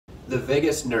The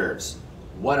vagus nerves,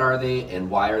 what are they and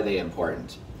why are they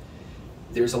important?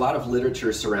 There's a lot of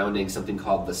literature surrounding something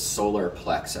called the solar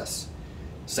plexus.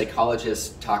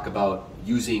 Psychologists talk about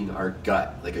using our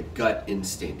gut, like a gut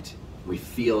instinct. We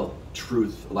feel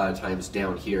truth a lot of times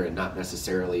down here and not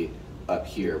necessarily up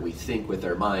here. We think with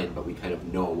our mind, but we kind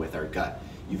of know with our gut.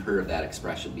 You've heard of that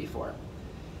expression before.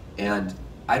 And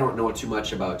I don't know too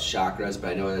much about chakras,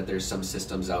 but I know that there's some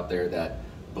systems out there that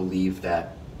believe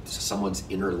that someone's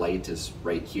inner light is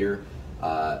right here.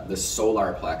 The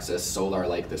solar plexus, solar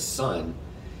like the sun,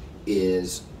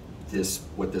 is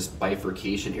what this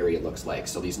bifurcation area looks like.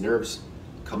 So these nerves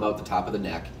come out the top of the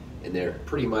neck, and they're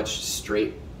pretty much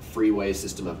straight freeway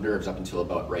system of nerves up until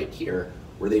about right here,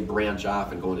 where they branch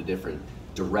off and go into different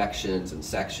directions and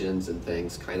sections and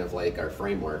things, kind of like our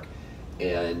framework,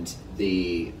 and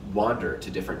they wander to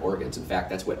different organs. In fact,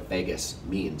 that's what vagus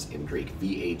means in Greek.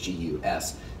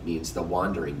 V-A-G-U-S means the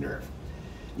wandering nerve.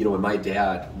 You know, when my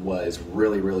dad was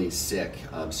really, really sick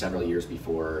several years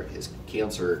before his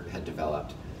cancer had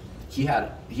developed, he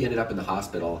ended up in the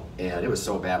hospital, and it was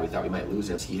so bad we thought we might lose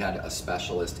him. He had a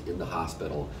specialist in the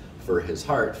hospital for his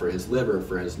heart, for his liver,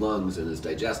 for his lungs, and his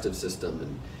digestive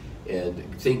system,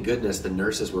 and thank goodness the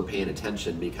nurses were paying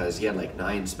attention, because he had like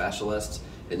 9 specialists,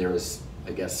 and there was,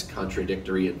 I guess,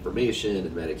 contradictory information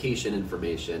and medication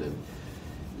information, and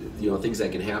you know, things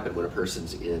that can happen when a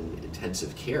person's in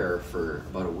intensive care for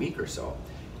about a week or so.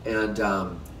 And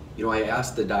you know, I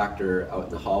asked the doctor out in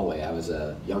the hallway, I was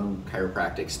a young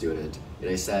chiropractic student, and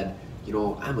I said, you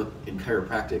know, I'm in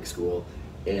chiropractic school,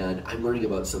 and I'm learning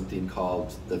about something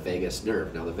called the vagus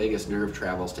nerve. Now, the vagus nerve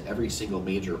travels to every single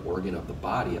major organ of the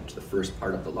body up to the first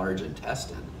part of the large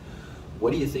intestine.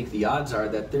 What do you think the odds are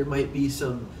that there might be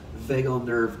some vagal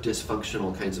nerve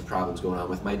dysfunctional kinds of problems going on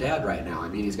with my dad right now? I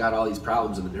mean, he's got all these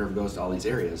problems and the nerve goes to all these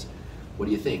areas. What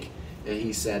do you think? And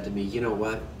he said to me, you know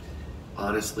what?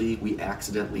 Honestly, we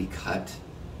accidentally cut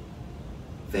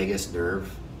vagus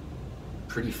nerve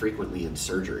pretty frequently in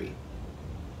surgery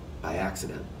by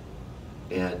accident.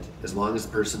 And as long as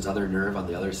the person's other nerve on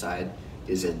the other side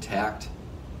is intact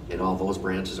and all those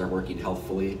branches are working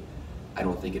healthfully, I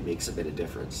don't think it makes a bit of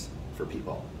difference for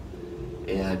people.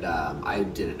 And I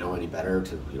didn't know any better.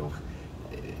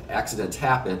 Accidents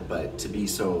happen, but to be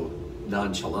so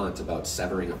nonchalant about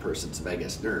severing a person's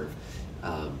vagus nerve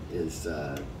is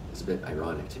a bit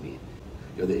ironic to me.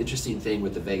 You know, the interesting thing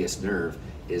with the vagus nerve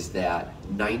is that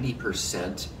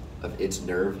 90% of its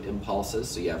nerve impulses,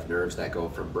 so you have nerves that go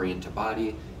from brain to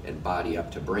body and body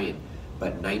up to brain,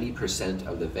 but 90%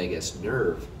 of the vagus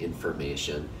nerve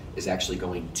information is actually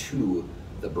going to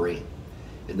the brain.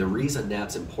 And the reason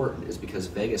that's important is because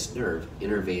vagus nerve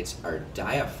innervates our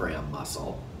diaphragm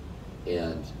muscle,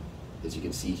 and as you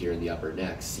can see here in the upper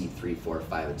neck, C3, 4,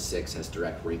 5, and 6 has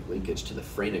direct linkage to the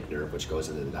phrenic nerve, which goes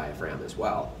into the diaphragm as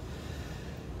well.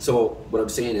 So what I'm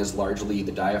saying is largely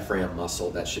the diaphragm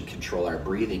muscle that should control our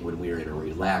breathing when we are in a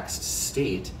relaxed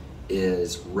state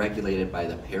is regulated by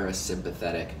the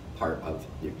parasympathetic part of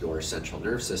your central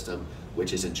nerve system,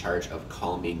 which is in charge of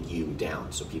calming you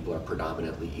down. So people are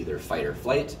predominantly either fight or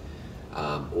flight,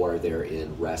 or they're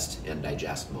in rest and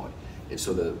digest mode. And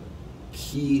so the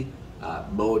key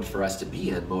mode for us to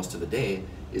be in most of the day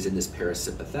is in this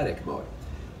parasympathetic mode.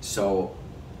 So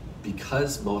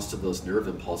because most of those nerve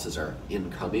impulses are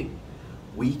incoming,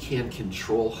 we can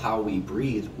control how we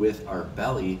breathe with our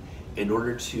belly in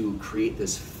order to create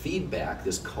this feedback,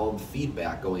 this calm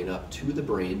feedback going up to the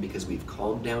brain, because we've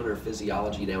calmed down our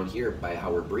physiology down here by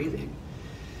how we're breathing,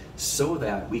 so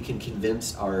that we can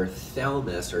convince our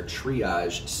thalamus, our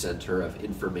triage center of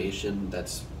information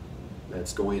that's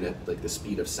going at like the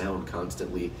speed of sound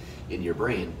constantly in your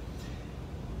brain.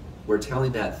 We're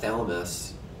telling that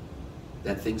thalamus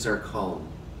that things are calm.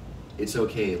 It's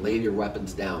okay, lay your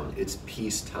weapons down, it's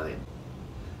peacetime.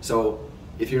 So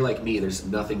if you're like me, there's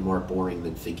nothing more boring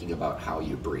than thinking about how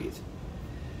you breathe.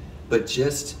 But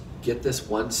just get this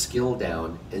one skill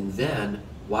down and then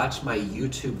watch my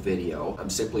YouTube video. I'm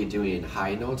simply doing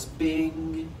high notes,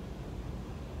 bing,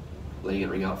 letting it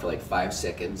ring out for like 5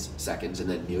 seconds, and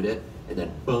then mute it, and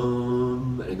then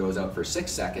boom, and it goes out for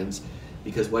 6 seconds,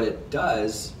 because what it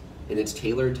does, and it's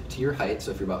tailored to your height,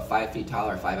 so if you're about 5 feet tall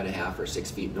or 5.5 or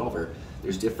 6 feet and over,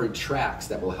 there's different tracks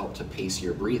that will help to pace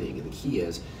your breathing. And the key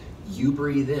is you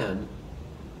breathe in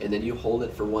and then you hold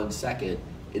it for 1 second,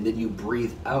 and then you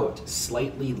breathe out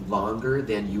slightly longer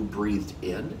than you breathed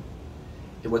in.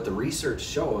 And what the research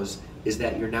shows is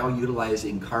that you're now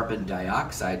utilizing carbon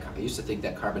dioxide. I used to think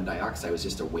that carbon dioxide was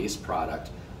just a waste product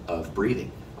of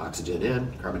breathing. Oxygen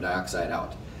in, carbon dioxide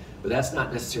out. But that's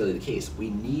not necessarily the case.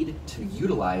 We need to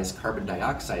utilize carbon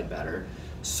dioxide better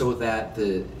so that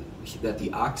the that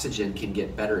the oxygen can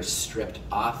get better stripped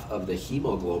off of the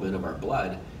hemoglobin of our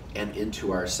blood and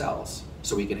into our cells,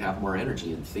 so we can have more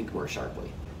energy and think more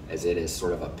sharply, as it is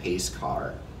sort of a pace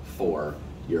car for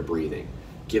your breathing.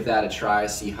 Give that a try,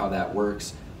 see how that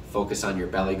works. Focus on your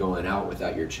belly going out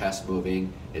without your chest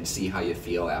moving, and see how you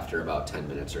feel after about 10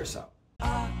 minutes or so.